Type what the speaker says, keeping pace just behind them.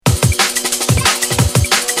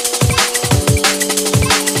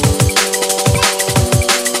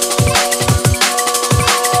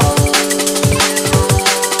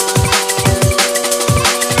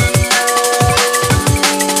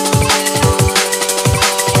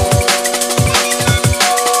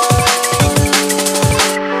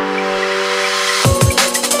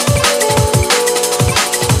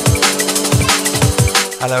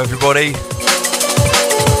Hello everybody.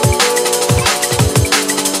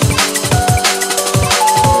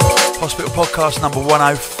 Hospital Podcast number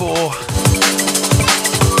 104.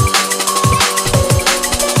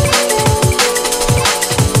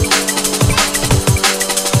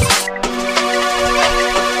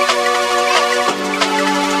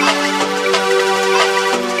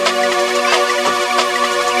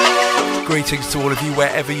 Greetings to all of you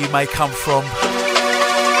wherever you may come from.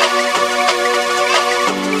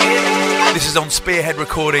 This is on Spearhead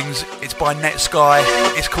Recordings. It's by Netsky.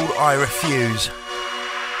 It's called I Refuse.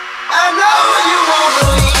 I know you won't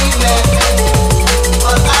believe me,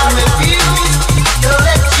 but I refuse to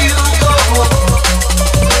let you go.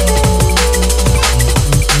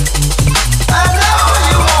 I know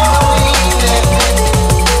you won't believe me,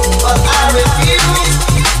 but I refuse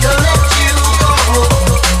to let you go.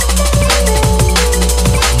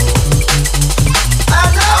 I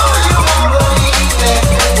know you won't believe me,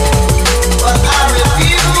 but I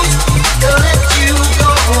refuse to let you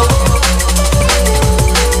go.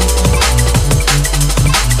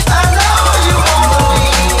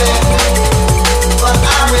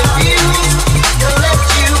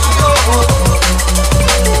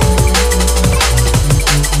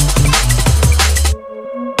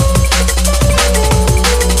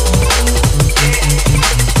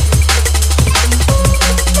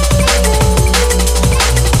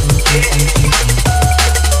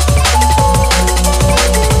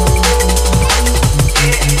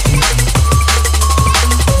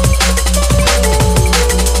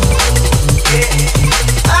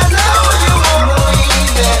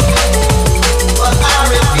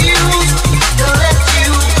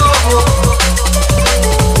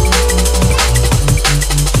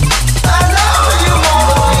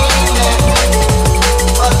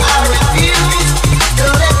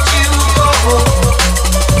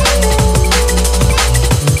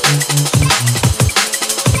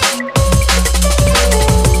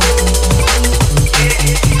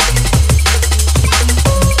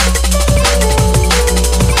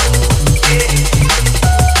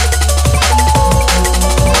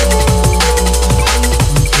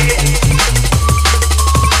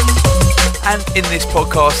 In this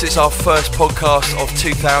podcast, it's our first podcast of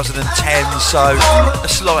 2010, so a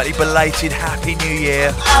slightly belated Happy New Year.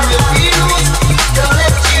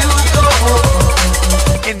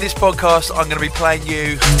 In this podcast, I'm going to be playing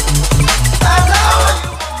you,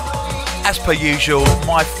 as per usual,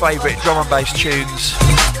 my favourite drum and bass tunes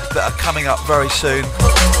that are coming up very soon.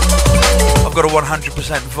 I've got a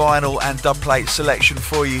 100% vinyl and dubplate selection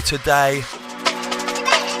for you today.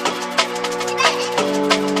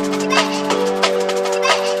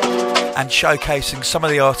 And showcasing some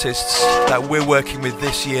of the artists that we're working with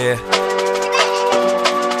this year.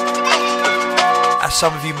 As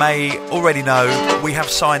some of you may already know, we have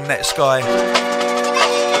signed Netsky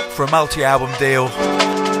for a multi-album deal.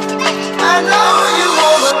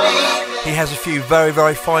 He has a few very,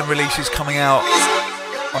 very fine releases coming out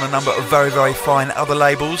on a number of very, very fine other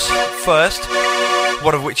labels. First,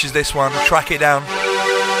 one of which is this one, Track It Down.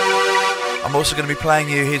 I'm also going to be playing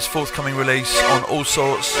you his forthcoming release on All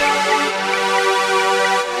Sorts.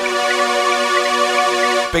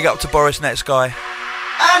 Big up to Boris Netsky.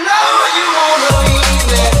 I know you won't believe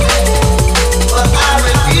me, but I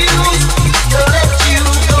refuse to let you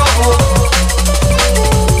go.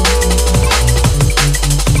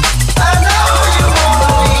 I know you won't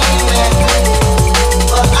believe me,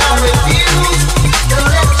 but I refuse to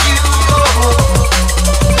let you go.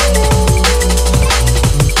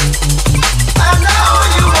 I know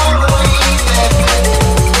you won't believe me,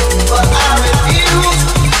 but I refuse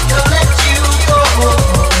to let you go.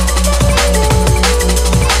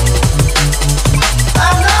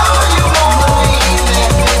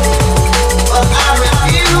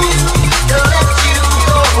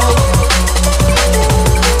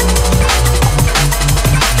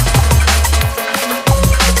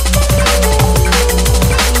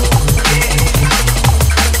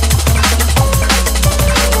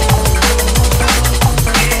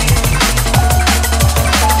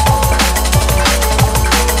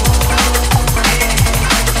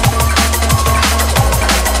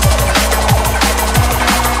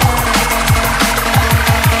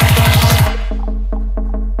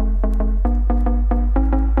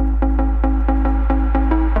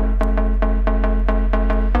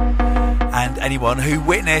 Anyone who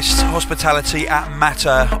witnessed Hospitality at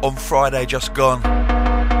Matter on Friday just gone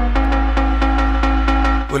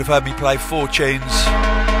will have heard me play 4 tunes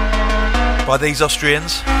by these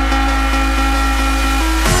Austrians,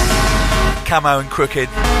 Camo and Crooked.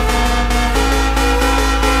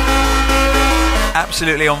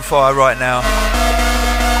 Absolutely on fire right now.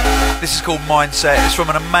 This is called Mindset. It's from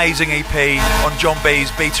an amazing EP on John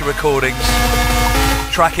B's Beta Recordings.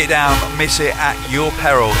 Track it down, miss it at your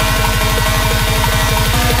peril.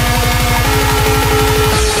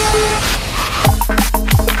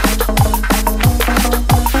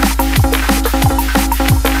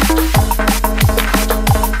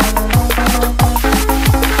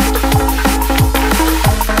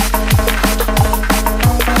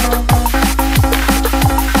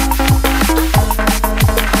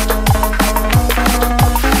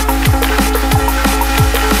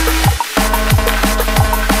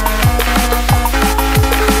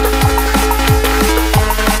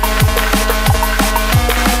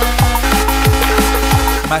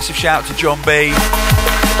 Massive shout to John B,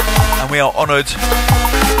 and we are honoured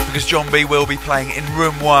because John B will be playing in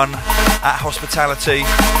Room 1 at Hospitality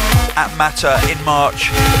at Matter in March.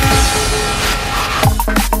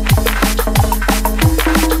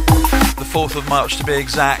 The 4th of March to be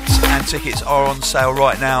exact, and tickets are on sale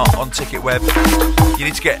right now on Ticketweb. You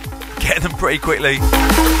need to get them pretty quickly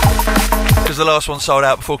because the last one sold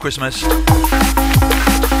out before Christmas.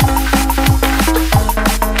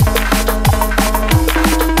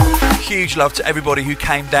 Huge love to everybody who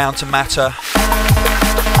came down to Matter.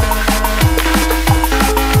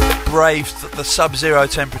 Braved the sub-zero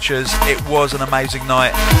temperatures. It was an amazing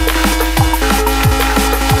night.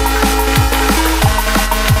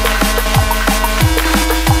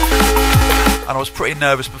 And I was pretty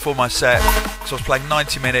nervous before my set because I was playing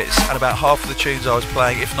 90 minutes and about half of the tunes I was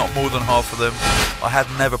playing, if not more than half of them, I had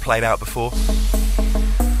never played out before.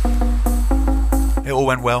 It all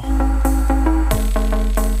went well.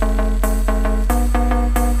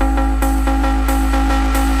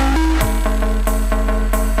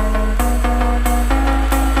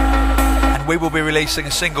 We will be releasing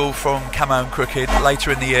a single from Camo and Crooked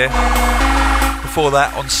later in the year. Before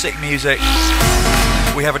that, on Sick Music,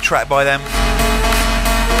 we have a track by them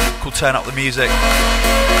called Turn Up the Music.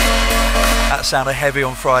 That sounded heavy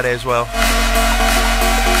on Friday as well.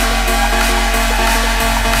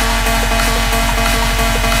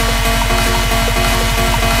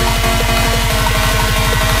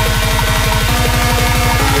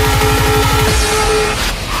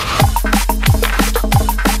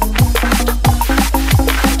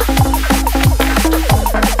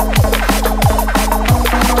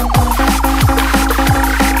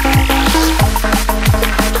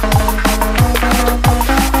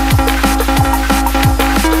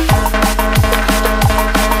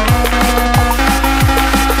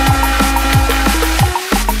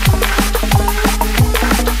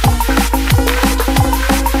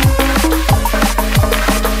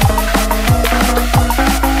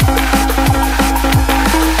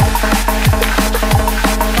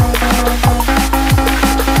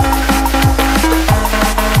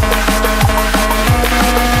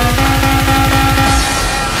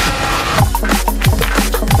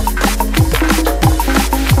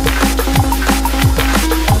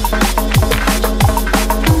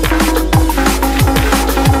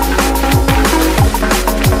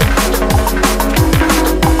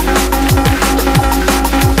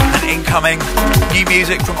 New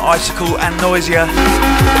music from Icicle and Noisia.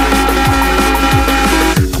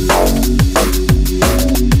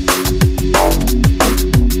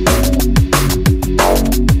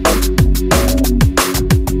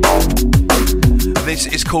 This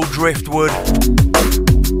is called Driftwood.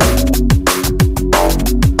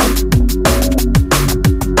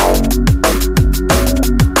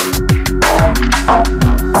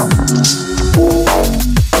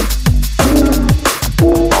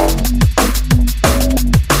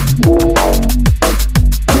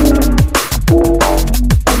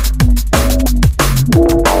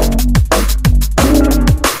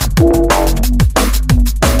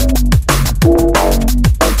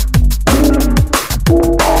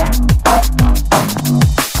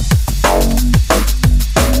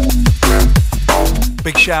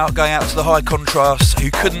 Shout going out to the High Contrast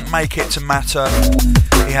who couldn't make it to Matter.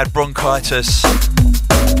 He had bronchitis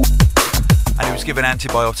and he was given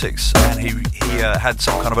antibiotics and he had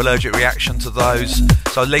some kind of allergic reaction to those.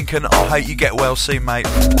 So Lincoln, I hope you get well soon, mate.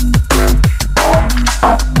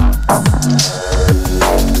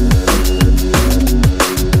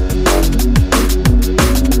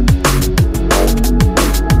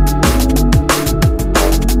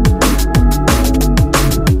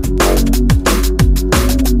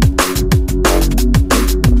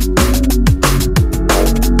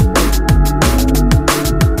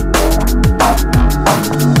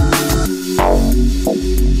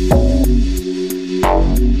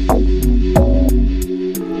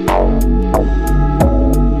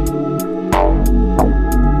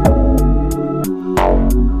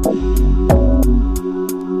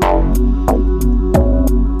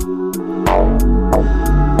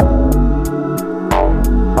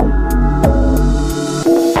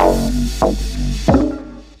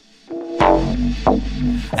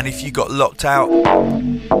 locked out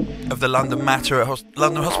of the London Matter at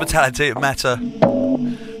London Hospitality at Matter,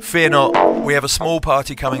 fear not, we have a small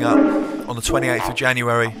party coming up on the 28th of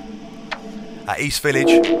January at East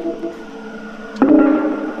Village.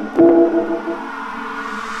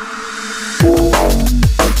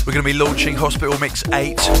 We're going to be launching Hospital Mix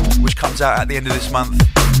 8, which comes out at the end of this month.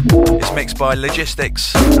 It's mixed by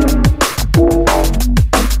Logistics.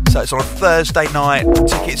 So it's on a Thursday night.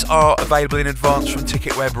 Tickets are available in advance from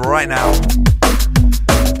Ticketweb right now.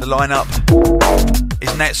 The lineup is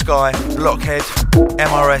Netsky, Blockhead,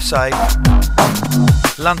 MRSA,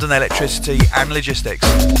 London Electricity and Logistics.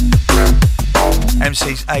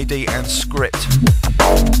 MCs AD and Script.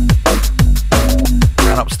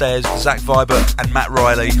 And upstairs, Zach Vibert and Matt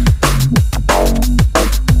Riley.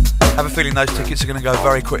 Have a feeling those tickets are going to go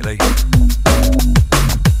very quickly.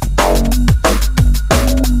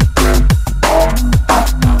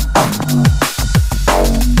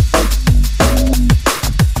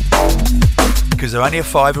 Because they're only a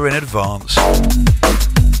 £5 in advance.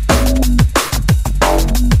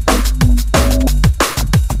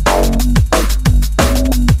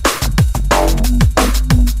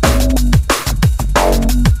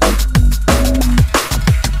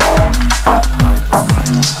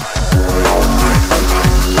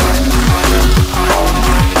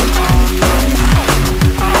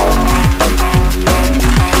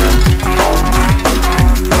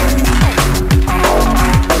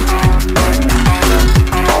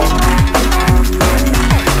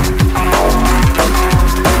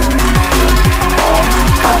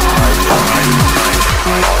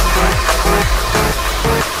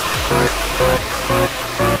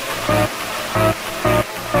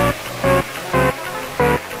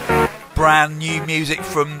 Brand new music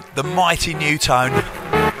from the mighty Newtone.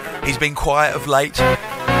 He's been quiet of late.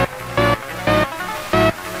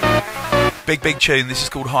 Big tune. This is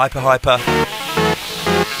called Hyper Hyper.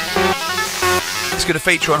 It's going to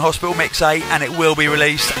feature on Hospital Mix 8 and it will be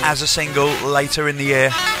released as a single later in the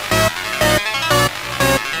year.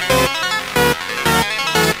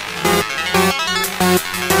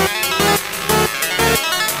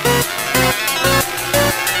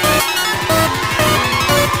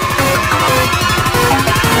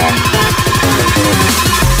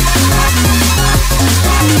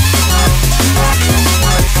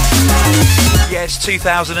 Yes,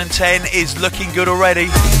 2010 is looking good already.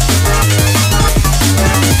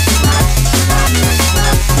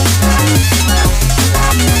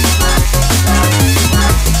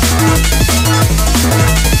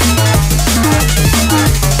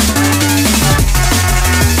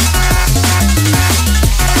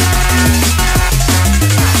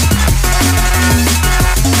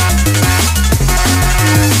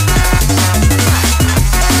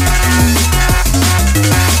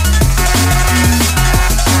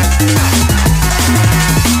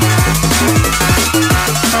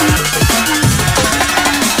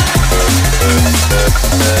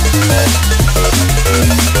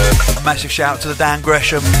 Massive shout to the Dan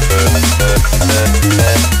Gresham.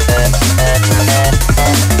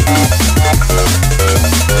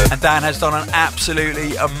 And Dan has done an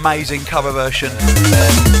absolutely amazing cover version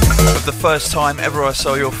of The First Time Ever I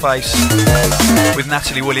Saw Your Face with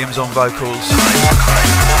Natalie Williams on vocals.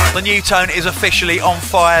 The Newtone is officially on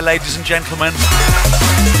fire, ladies and gentlemen.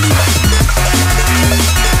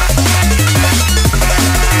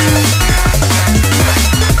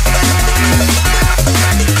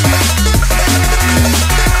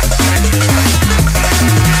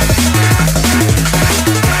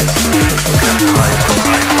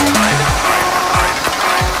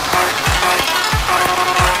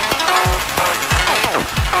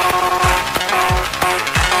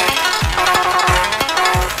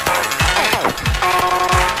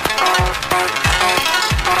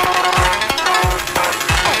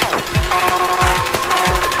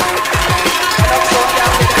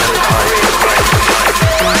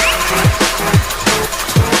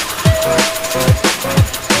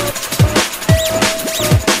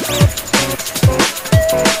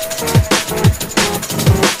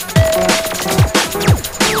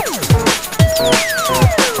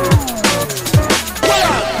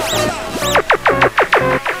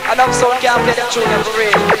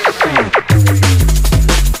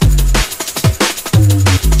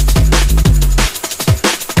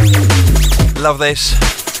 Love this.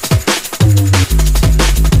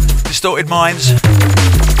 Distorted Minds. A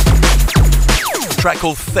track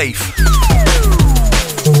called Thief.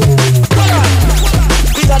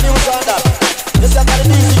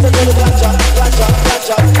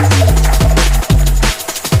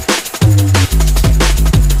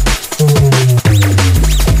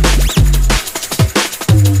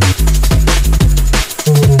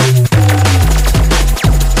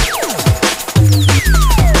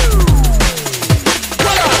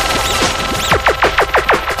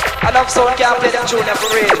 someone can't play them tune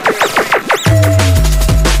for real.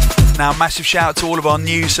 Now, massive shout out to all of our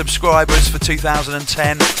new subscribers for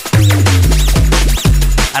 2010.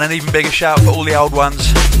 And an even bigger shout out for all the old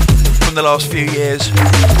ones from the last few years.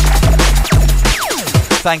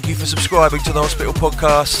 Thank you for subscribing to the Hospital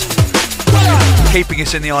Podcast, keeping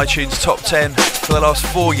us in the iTunes top 10 for the last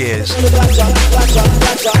 4 years.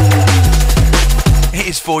 It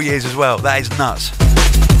is 4 years as well, that is nuts.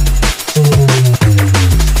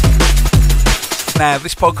 Now,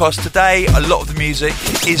 this podcast today, a lot of the music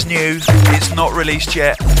is new, it's not released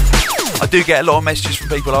yet. I do get a lot of messages from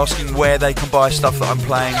people asking where they can buy stuff that I'm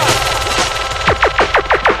playing.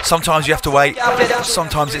 Sometimes you have to wait,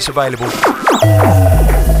 sometimes it's available.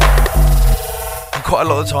 And quite a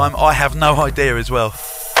lot of the time, I have no idea as well.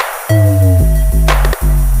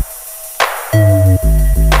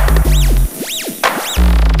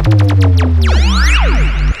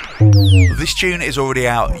 This tune is already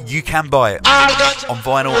out. You can buy it on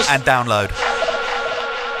vinyl and download.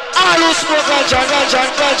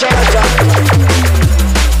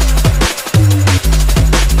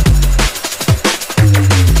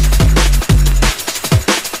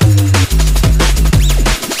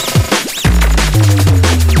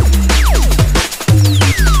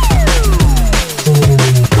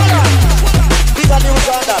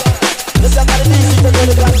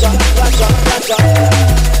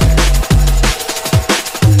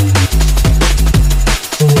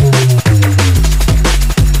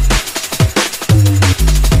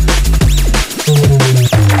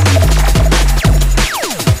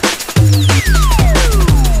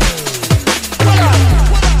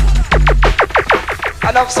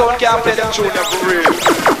 Enough sound can't play them tune for real.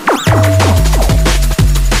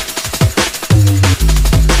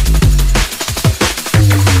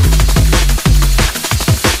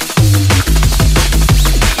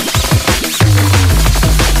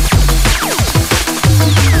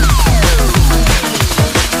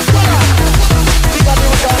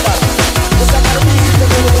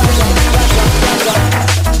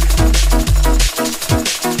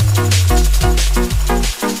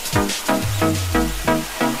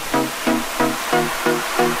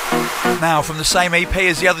 Now, from the same EP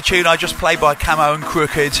as the other tune I just played by Camo and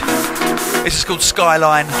Crooked. This is called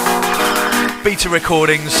Skyline. Beta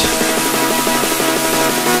Recordings.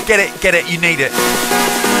 Get it, you need it.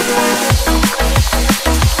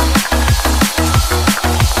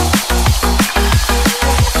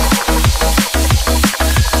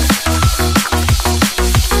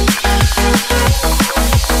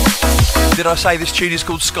 Did I say this tune is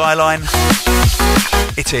called Skyline?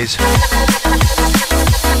 It is.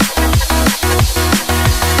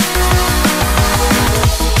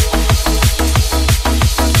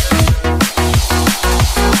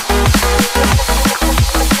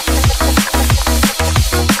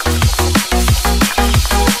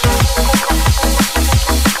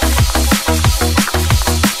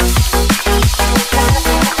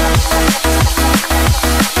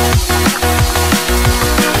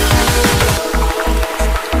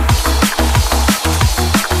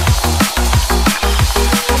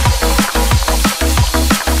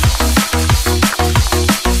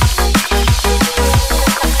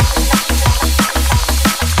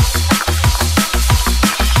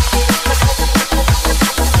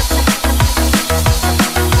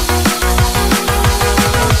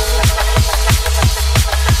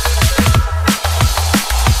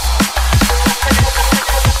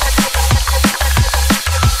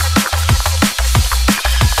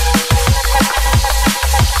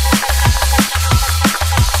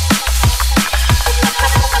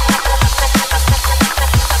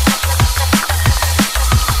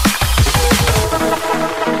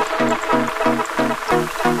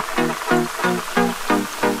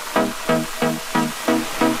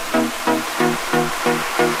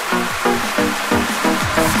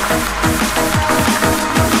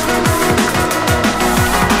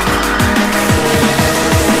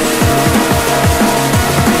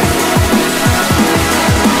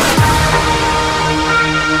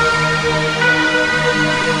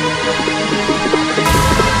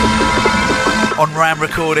 On Ram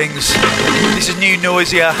Recordings. This is New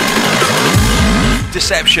Noisia.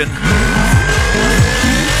 Deception.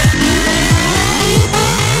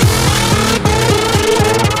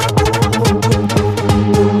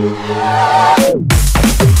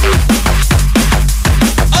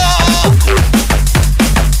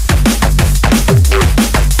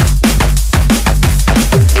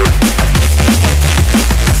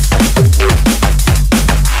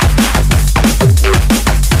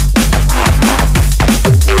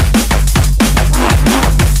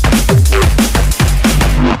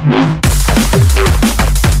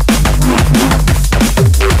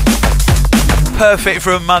 Perfect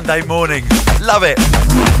for a Monday morning. Love it.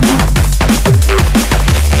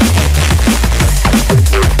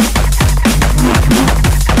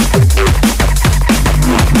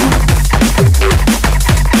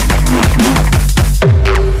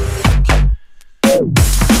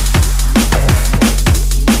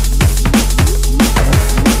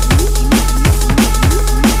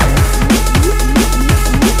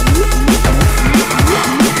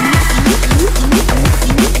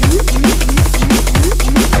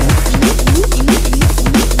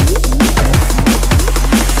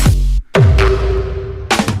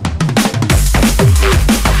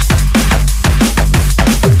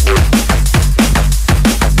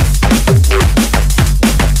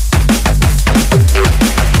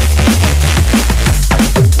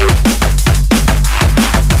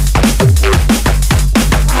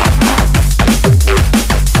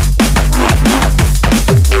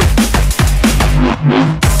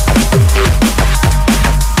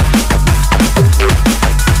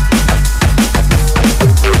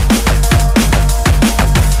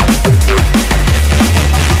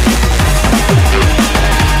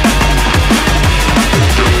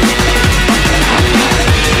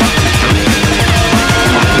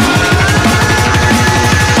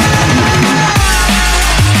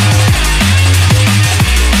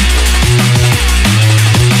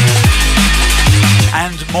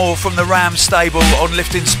 From the Ram stable on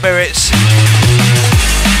Lifting Spirits.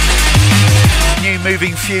 New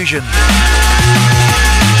Moving Fusion.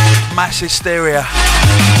 Mass Hysteria.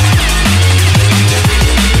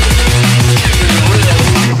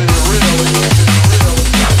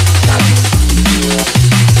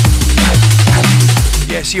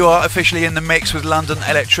 Yes, you are officially in the mix with London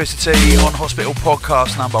Electricity on Hospital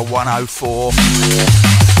Podcast number 104.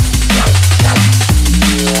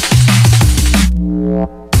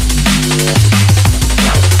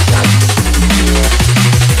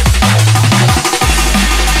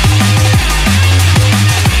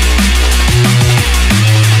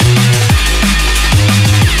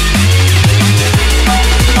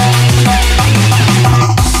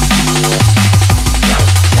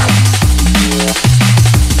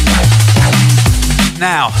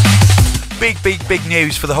 Now, big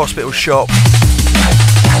news for the hospital shop.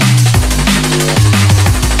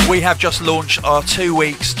 We have just launched our 2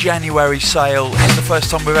 weeks January sale. It's the first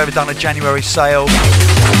time we've ever done a January sale.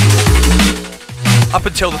 Up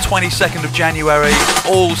until the 22nd of January,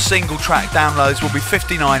 all single track downloads will be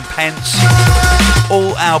 59 pence.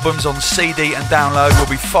 All albums on CD and download will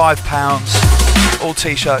be £5. All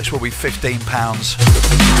t-shirts will be £15.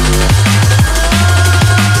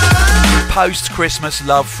 Post-Christmas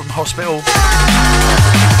love from hospital.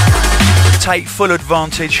 Take full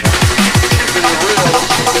advantage.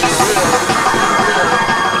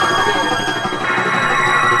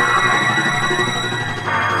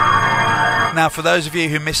 Now, for those of you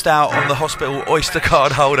who missed out on the hospital Oyster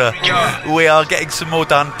card holder, we are getting some more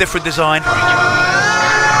done. Different design.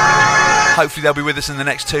 Hopefully they'll be with us in the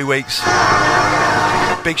next 2 weeks.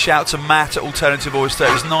 Big shout to Matt at Alternative Oyster.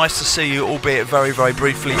 It was nice to see you, albeit very, very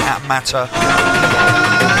briefly, at Matter.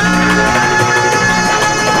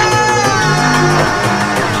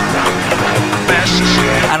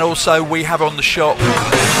 And also we have on the shop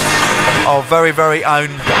our very, very own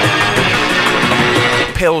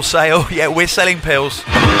pill sale. Yeah, we're selling pills.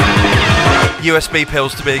 USB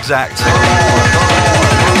pills to be exact.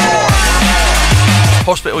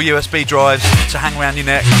 Hospital USB drives to hang around your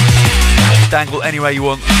neck. Dangle anywhere you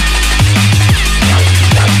want.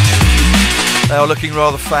 They are looking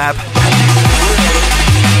rather fab.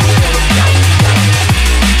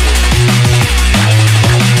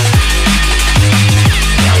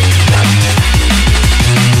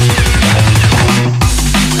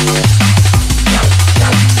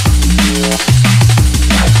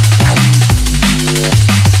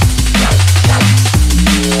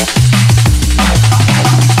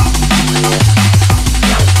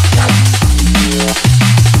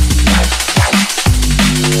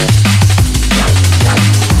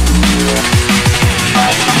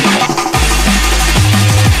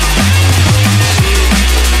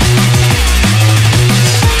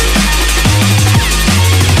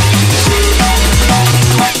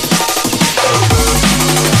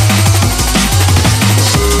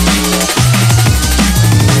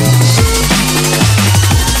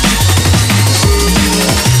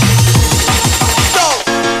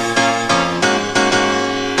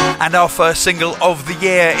 And our first single of the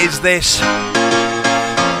year is this.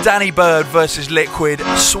 Danny Bird versus Liquid,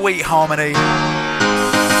 Sweet Harmony.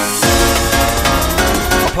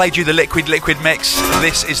 I played you the Liquid mix.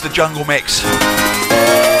 This is the Jungle mix.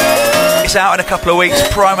 It's out in a couple of weeks.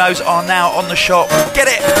 Promos are now on the shop. Get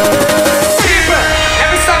it! People,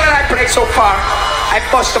 every song that I played so far, I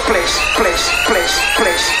bust the place.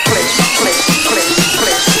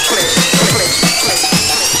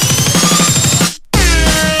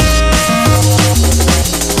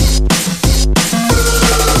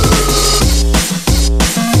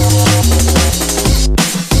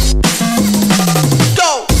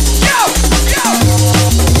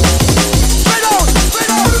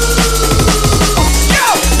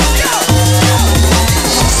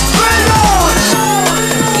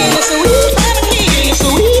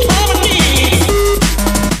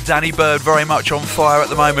 Danny Bird very much on fire at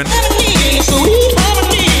the moment.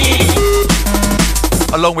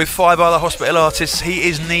 Along with 5 other Hospital artists, he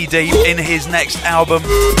is knee deep in his next album.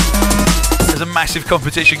 There's a massive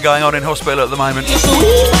competition going on in Hospital at the moment.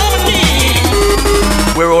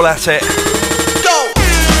 We're all at it. Go!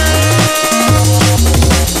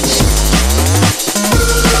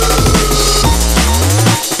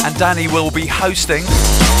 And Danny will be hosting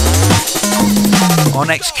our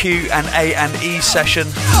next Q&A&E session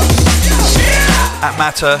at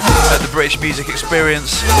Matter at the British Music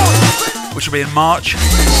Experience, which will be in March.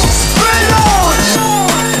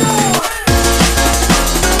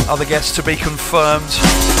 Other guests to be confirmed,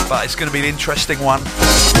 but it's going to be an interesting one.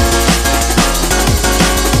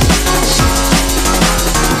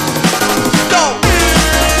 Go!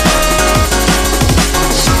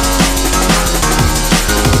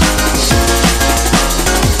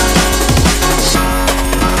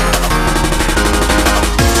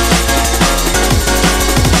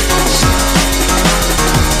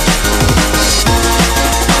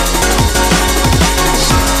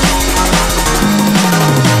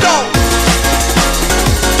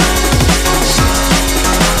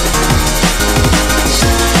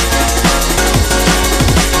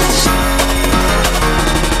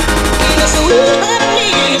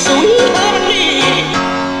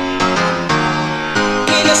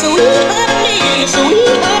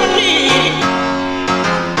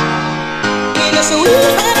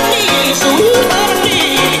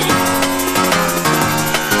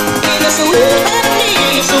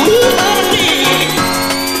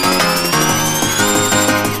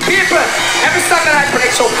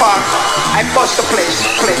 I bust the place.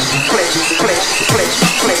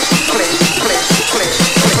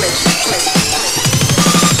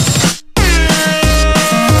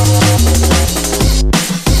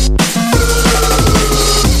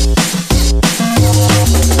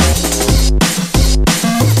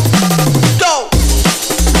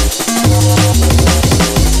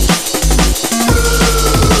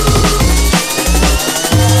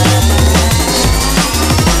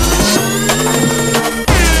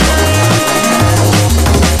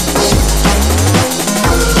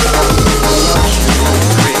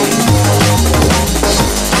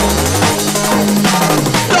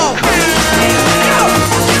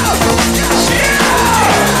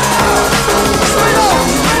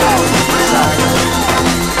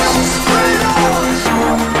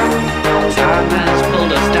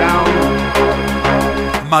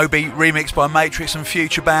 Moby, remixed by Matrix and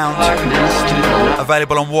Future Bound.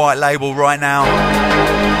 Available on White Label right now.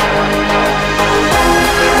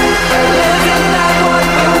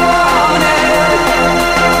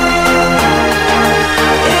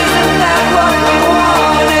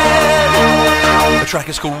 The track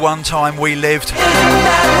is called One Time We Lived.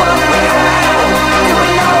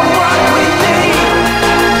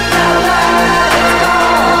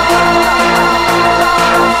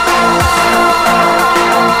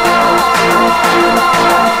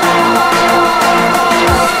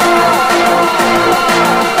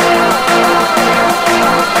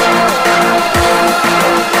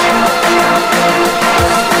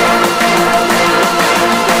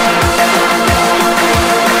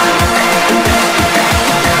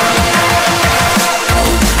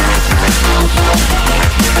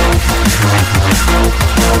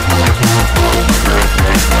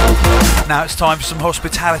 Now it's time for some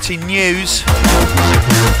hospitality news.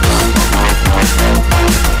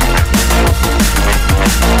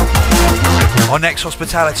 Our next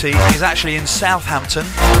hospitality is actually in Southampton.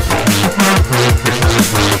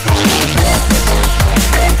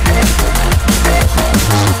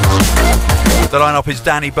 The lineup is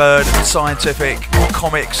Danny Bird, Scientific,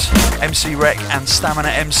 Comics, MC Rec and Stamina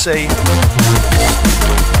MC.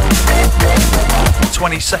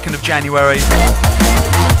 22nd of January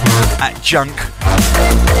at Junk.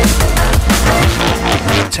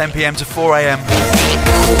 10 PM to 4 AM.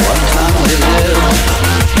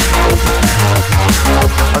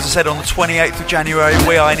 As I said, on the 28th of January,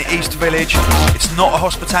 we are in East Village. It's not a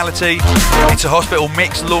hospitality, it's a hospital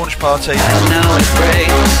mix launch party.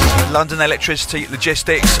 London Electricity,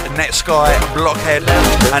 Logistics, Netsky, Blockhead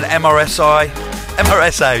and MRSA.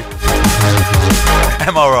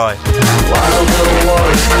 MRI.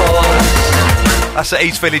 That's at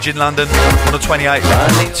East Village in London on the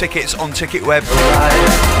 28th. Tickets on Ticketweb.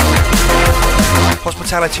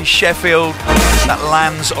 Hospitality Sheffield, that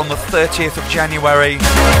lands on the 30th of January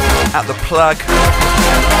at the Plug.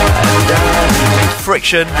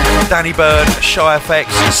 Friction, Danny Byrne, Shy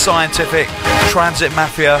Effects, Scientific, Transit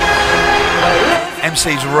Mafia,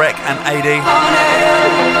 MCs Wreck and AD.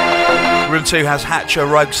 Room 2 has Hatcher,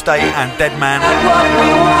 Rogue State and Deadman.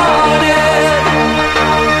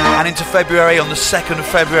 And into February, on the 2nd of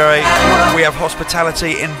February, we have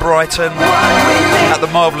hospitality in Brighton at the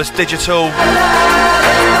Marvellous Digital.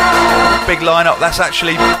 Big lineup. That's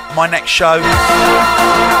actually my next show.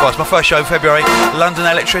 Well, it's my first show in February. London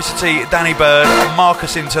Electricity, Danny Byrne,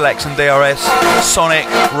 Marcus Intellects and DRS, Sonic,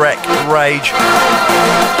 Wreck, Rage,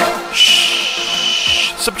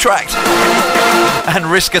 Subtract, and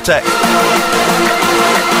Risk Attack. I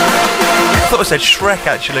thought I said Shrek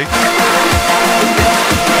actually.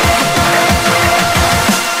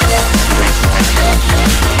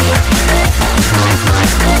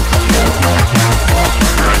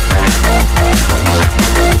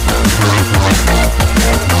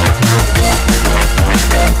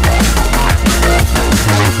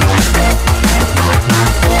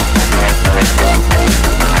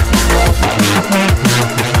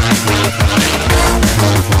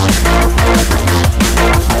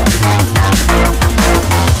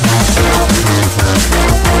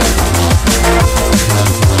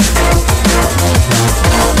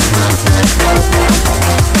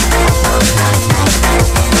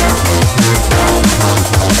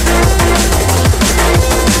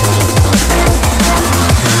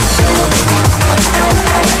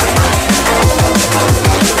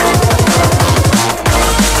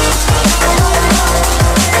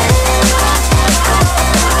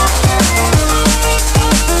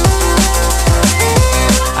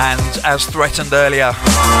 As threatened earlier,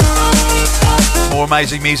 more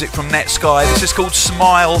amazing music from Netsky. This is called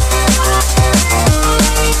Smile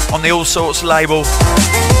on the All Sorts label.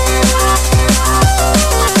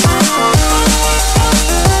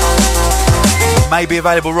 May be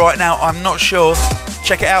available right now, I'm not sure.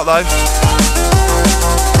 Check it out though.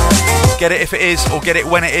 Get it if it is, or get it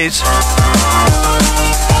when it is.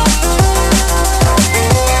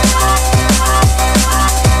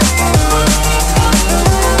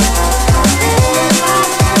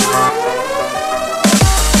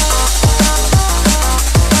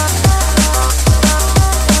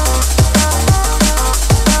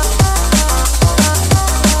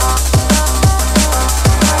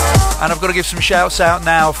 And I've got to give some shouts out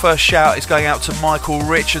now. First shout is going out to Michael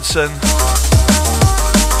Richardson.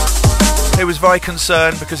 He was very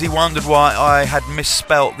concerned because he wondered why I had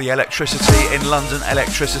misspelt the electricity in London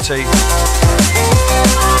Electricity.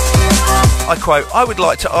 I quote, "I would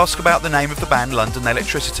like to ask about the name of the band London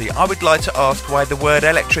Electricity. I would like to ask why the word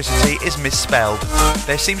electricity is misspelled.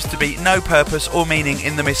 There seems to be no purpose or meaning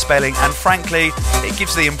in the misspelling, and frankly, it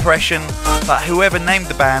gives the impression that whoever named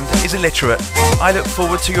the band is illiterate. I look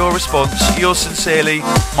forward to your response. Yours sincerely,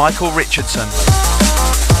 Michael Richardson."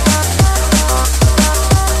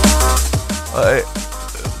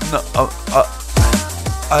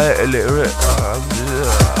 Illiterate.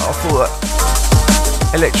 I thought that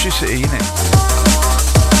electricity, innit?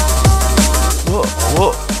 What?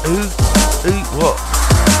 Who? What?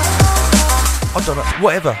 I don't know.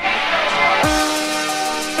 Whatever.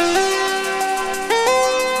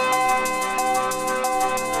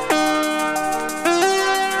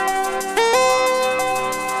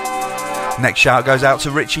 Next shout goes out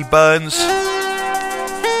to Richie Burns,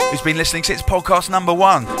 who's been listening since podcast number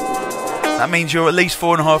 1. That means you're at least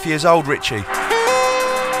 4.5 years old, Richie.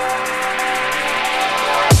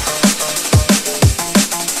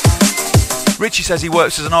 Richie says he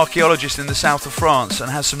works as an archaeologist in the south of France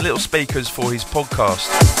and has some little speakers for his podcast.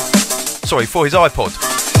 Sorry, for his iPod.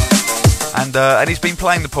 And he's been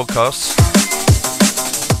playing the podcasts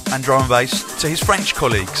and drum and bass to his French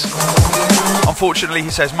colleagues. Unfortunately,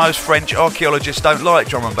 he says most French archaeologists don't like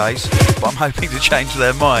drum and bass, but I'm hoping to change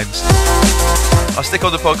their minds. I stick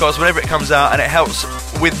on the podcast whenever it comes out and it helps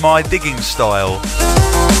with my digging style.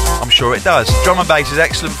 I'm sure it does. Drum and bass is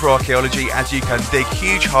excellent for archaeology as you can dig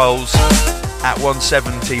huge holes at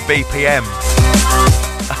 170 BPM.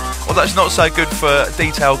 Although it's not so good for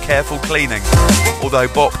detailed, careful cleaning, although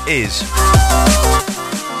bop is.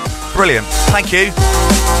 Brilliant. Thank you.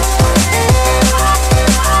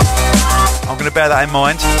 I'm going to bear that in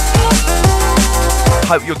mind.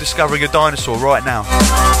 Hope you're discovering a dinosaur right now.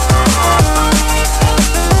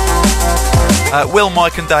 Will,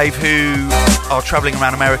 Mike and Dave, who are travelling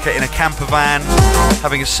around America in a camper van,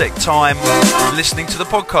 having a sick time, listening to the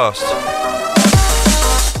podcast.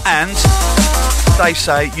 And they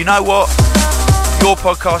say, you know what? Your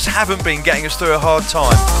podcasts haven't been getting us through a hard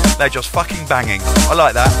time. They're just fucking banging. I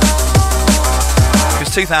like that.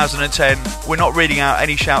 Because 2010, we're not reading out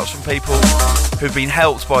any shouts from people who've been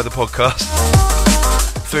helped by the podcast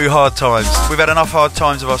through hard times. We've had enough hard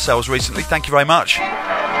times of ourselves recently. Thank you very much.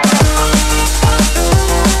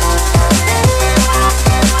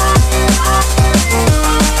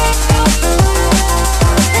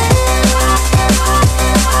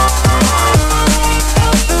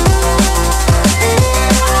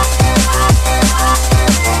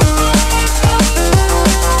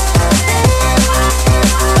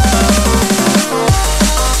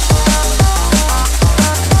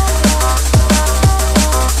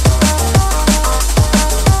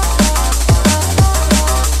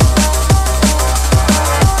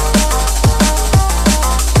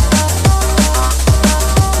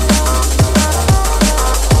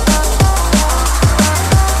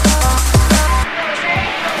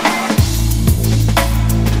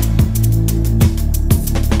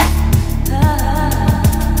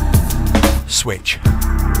 Switch.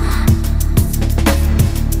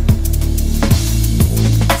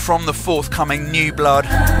 From the forthcoming New Blood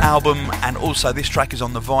album, and also this track is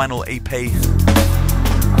on the vinyl EP.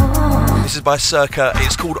 This is by Circa,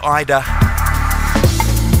 it's called Ida.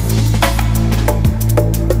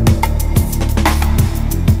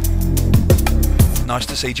 Nice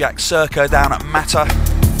to see Jack Circa down at Matter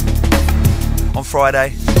on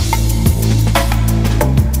Friday.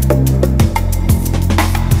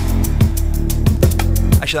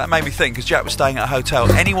 Actually, that made me think, because Jack was staying at a hotel.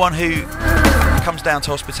 Anyone who comes down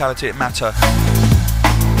to hospitality at Matter,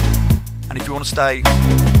 and if you want to stay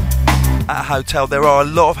at a hotel, there are a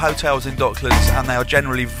lot of hotels in Docklands, and they are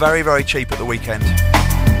generally very, very cheap at the weekend,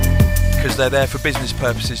 because they're there for business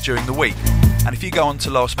purposes during the week. And if you go on to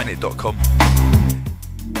lastminute.com,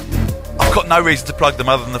 I've got no reason to plug them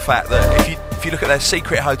other than the fact that if you look at their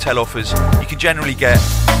secret hotel offers, you can generally get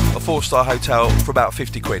a 4-star hotel for about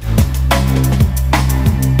 50 quid.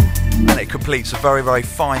 And it completes a very, very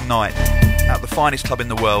fine night at the finest club in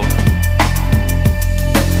the world.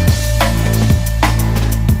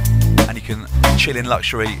 And you can chill in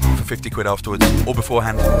luxury for 50 quid afterwards or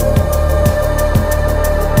beforehand.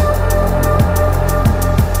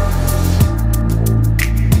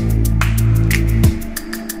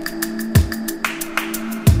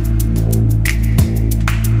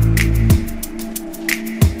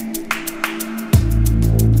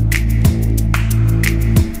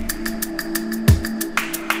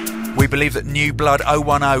 We believe that New Blood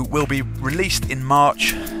 010 will be released in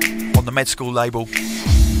March on the Med School label.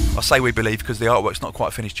 I say we believe because the artwork's not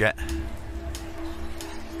quite finished yet.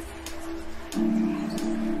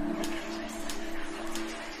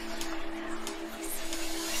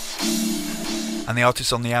 And the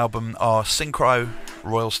artists on the album are Synchro,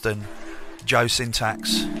 Royalston, Joe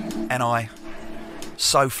Syntax, NI,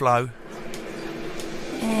 SoFlo,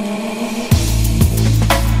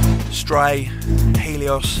 Stray,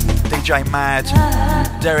 Helios, DJ Mad,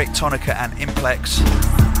 Derek Tonica and Implex,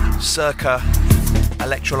 Circa,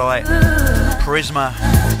 Electrolyte, Prisma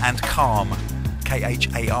and Calm,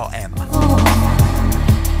 KHARM.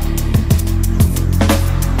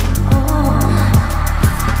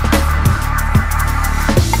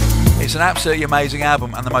 It's an absolutely amazing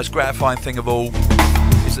album, and the most gratifying thing of all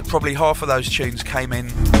is that probably half of those tunes came in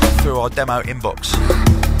through our demo inbox.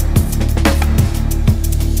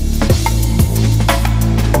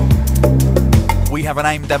 We have an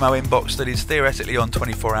AIM demo inbox that is theoretically on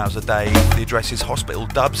 24 hours a day. The address is Hospital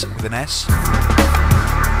Dubs with an S.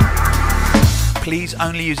 Please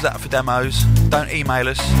only use that for demos. Don't email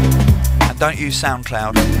us, and don't use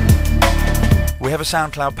SoundCloud. We have a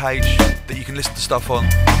SoundCloud page that you can listen to stuff on,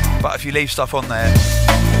 but if you leave stuff on there,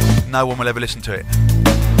 no one will ever listen to it.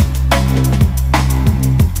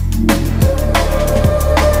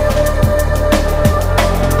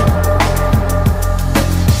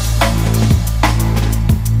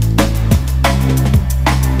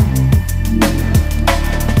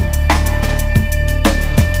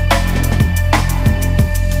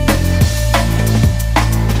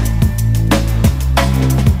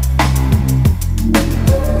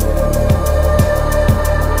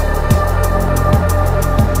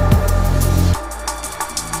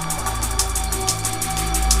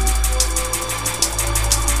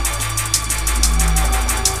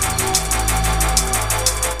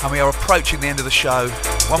 approaching the end of the show.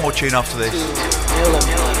 One more tune after this.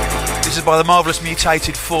 This is by the marvellous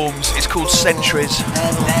Mutated Forms. It's called Centuries.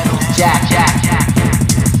 Jack.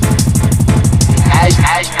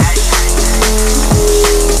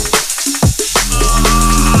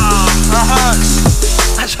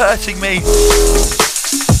 That's hurting me.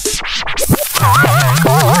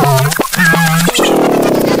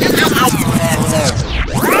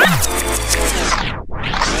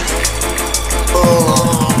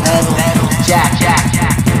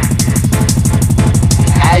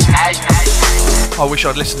 I wish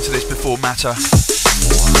I'd listened to this before Matter.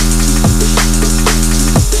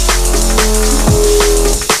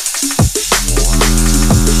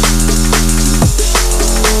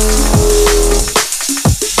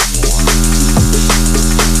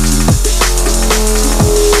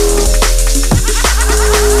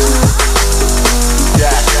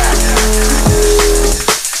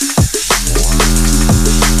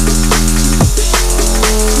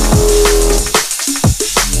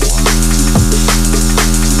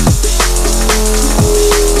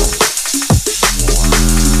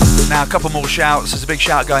 A couple more shouts. There's a big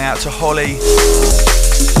shout going out to Holly,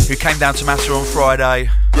 who came down to Matter on Friday,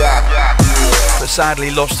 but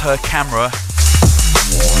sadly lost her camera.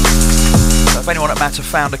 So if anyone at Matter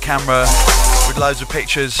found a camera with loads of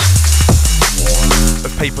pictures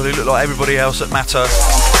of people who look like everybody else at Matter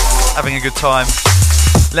having a good time,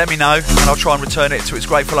 let me know and I'll try and return it to its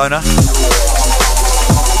grateful owner.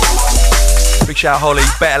 Big shout Holly,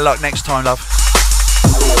 better luck next time, love.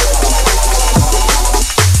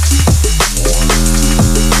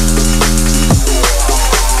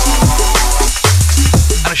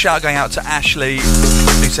 And a shout going out to Ashley,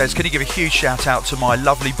 who says, can you give a huge shout out to my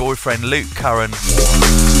lovely boyfriend Luke Curran?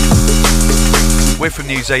 We're from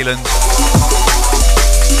New Zealand.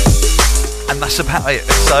 And that's about it.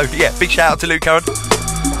 So yeah, big shout out to Luke Curran.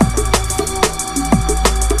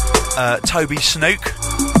 Toby Snook,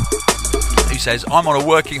 who says, I'm on a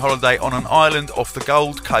working holiday on an island off the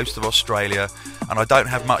Gold Coast of Australia and I don't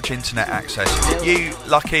have much internet access. You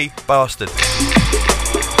lucky bastard.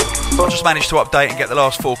 I just managed to update and get the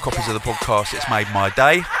last 4 copies of the podcast. It's made my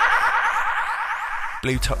day.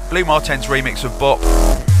 Blue Martens remix of Bop.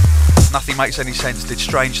 Nothing makes any sense. Did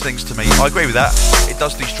strange things to me. I agree with that. It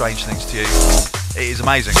does do strange things to you. It is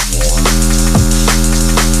amazing.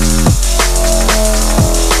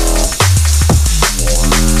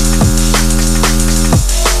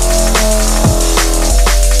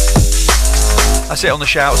 That's it on the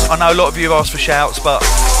shouts. I know a lot of you have asked for shouts, but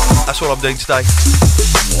that's what I'm doing today.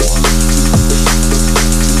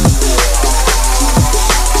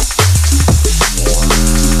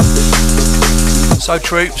 So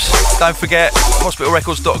troops, don't forget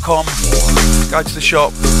hospitalrecords.com, go to the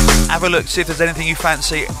shop, have a look, see if there's anything you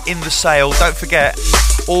fancy in the sale. Don't forget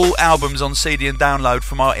all albums on CD and download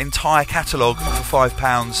from our entire catalogue for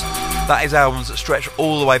 £5. That is albums that stretch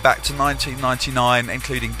all the way back to 1999,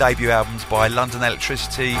 including debut albums by London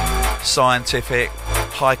Electricity, Scientific,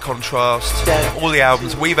 High Contrast, all the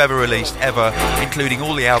albums we've ever released ever, including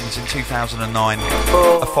all the albums in 2009,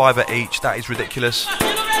 a £5 each. That is ridiculous.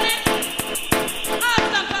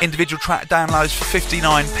 Individual track downloads for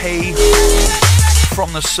 59p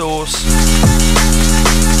from the source.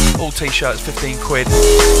 All t-shirts 15 quid.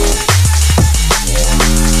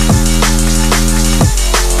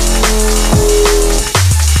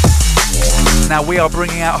 Now we are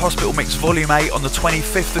bringing out Hospital Mix Volume 8 on the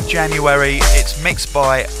 25th of January. It's mixed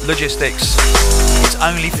by Logistics. It's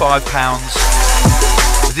only £5.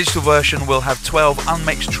 The digital version will have 12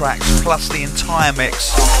 unmixed tracks plus the entire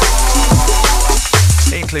mix.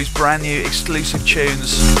 It includes brand new exclusive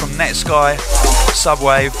tunes from Netsky,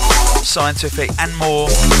 Subwave, Scientific and more.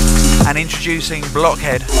 And introducing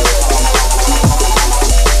Blockhead.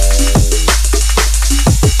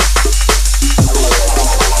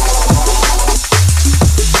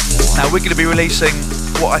 Now we're going to be releasing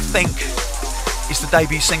what I think is the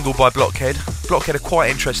debut single by Blockhead. Blockhead are quite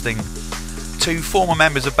interesting. 2 former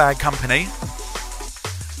members of Bad Company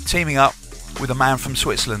teaming up with a man from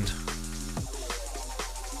Switzerland.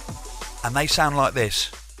 And they sound like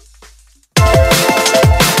this.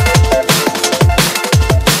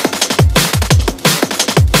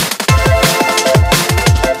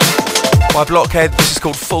 By Blockhead, this is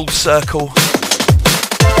called Full Circle.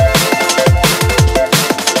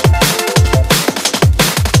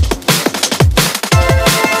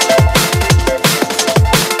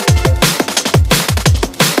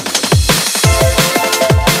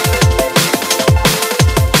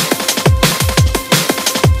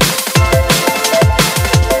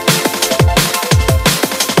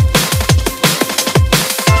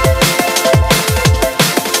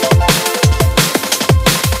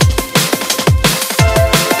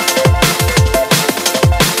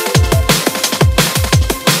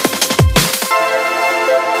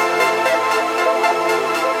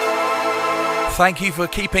 Thank you for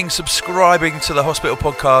subscribing to the Hospital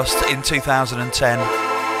Podcast in 2010.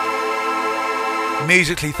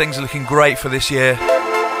 Musically, things are looking great for this year.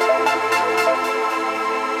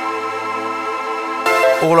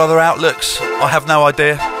 All other outlooks, I have no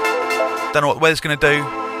idea. Don't know what the weather's going to do.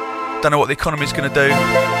 Don't know what the economy's going to do.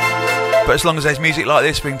 But as long as there's music like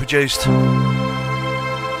this being produced, to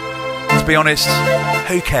be honest,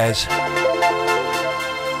 who cares?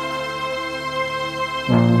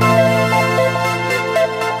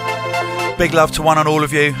 Big love to one and all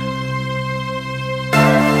of you.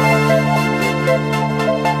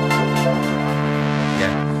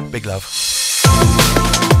 Yeah, big love.